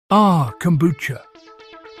Kombucha.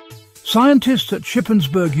 Scientists at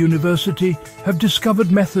Shippensburg University have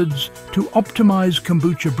discovered methods to optimize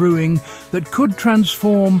kombucha brewing that could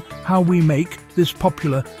transform how we make this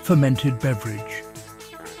popular fermented beverage.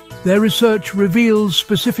 Their research reveals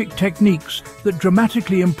specific techniques that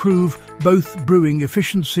dramatically improve both brewing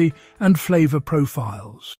efficiency and flavor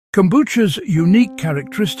profiles. Kombucha's unique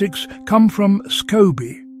characteristics come from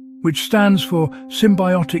SCOBY, which stands for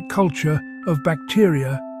symbiotic culture of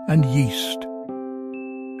bacteria and yeast.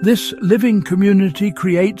 This living community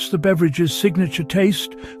creates the beverage's signature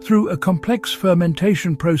taste through a complex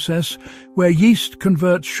fermentation process where yeast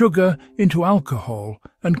converts sugar into alcohol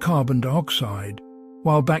and carbon dioxide,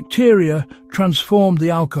 while bacteria transform the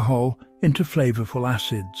alcohol into flavorful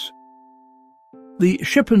acids. The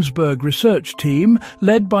Shippensburg research team,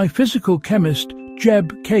 led by physical chemist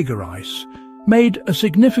Jeb Kegerreis, made a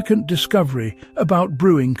significant discovery about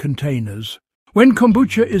brewing containers. When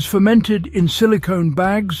kombucha is fermented in silicone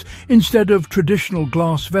bags instead of traditional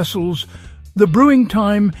glass vessels, the brewing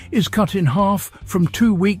time is cut in half from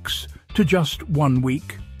 2 weeks to just 1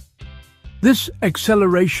 week. This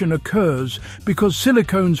acceleration occurs because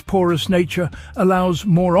silicone's porous nature allows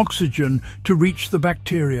more oxygen to reach the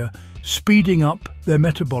bacteria, speeding up their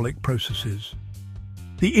metabolic processes.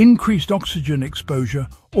 The increased oxygen exposure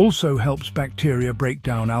also helps bacteria break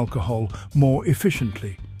down alcohol more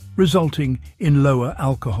efficiently, resulting in lower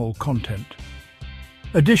alcohol content.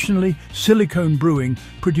 Additionally, silicone brewing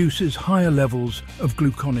produces higher levels of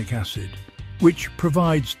gluconic acid, which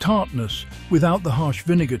provides tartness without the harsh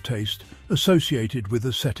vinegar taste associated with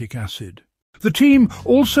acetic acid. The team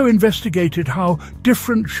also investigated how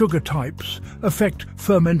different sugar types affect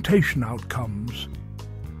fermentation outcomes.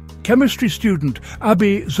 Chemistry student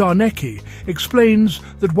Abi Zarnecki explains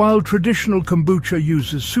that while traditional kombucha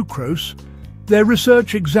uses sucrose, their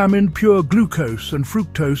research examined pure glucose and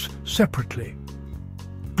fructose separately.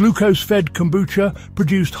 Glucose-fed kombucha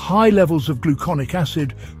produced high levels of gluconic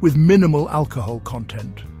acid with minimal alcohol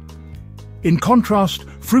content. In contrast,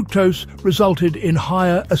 fructose resulted in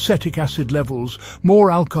higher acetic acid levels,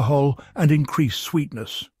 more alcohol, and increased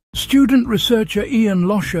sweetness. Student researcher Ian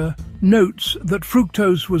Losher notes that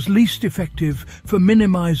fructose was least effective for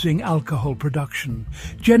minimizing alcohol production,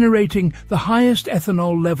 generating the highest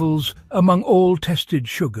ethanol levels among all tested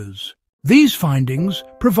sugars. These findings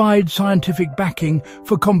provide scientific backing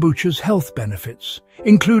for kombucha's health benefits,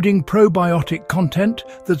 including probiotic content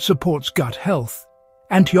that supports gut health,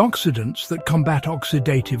 antioxidants that combat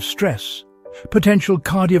oxidative stress, potential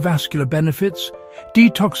cardiovascular benefits,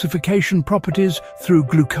 detoxification properties through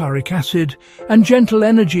glucaric acid, and gentle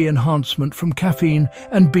energy enhancement from caffeine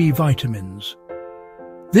and B vitamins.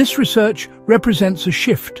 This research represents a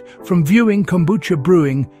shift from viewing kombucha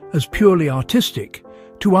brewing as purely artistic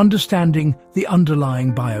to understanding the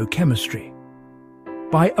underlying biochemistry.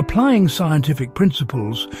 By applying scientific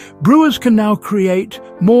principles, brewers can now create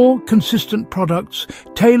more consistent products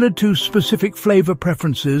tailored to specific flavor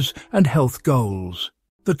preferences and health goals.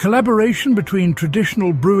 The collaboration between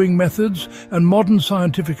traditional brewing methods and modern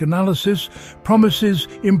scientific analysis promises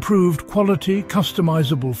improved quality,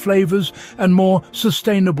 customizable flavors, and more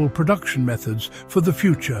sustainable production methods for the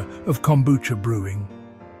future of kombucha brewing.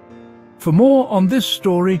 For more on this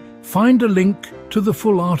story, find a link to the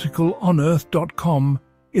full article on Earth.com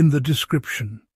in the description.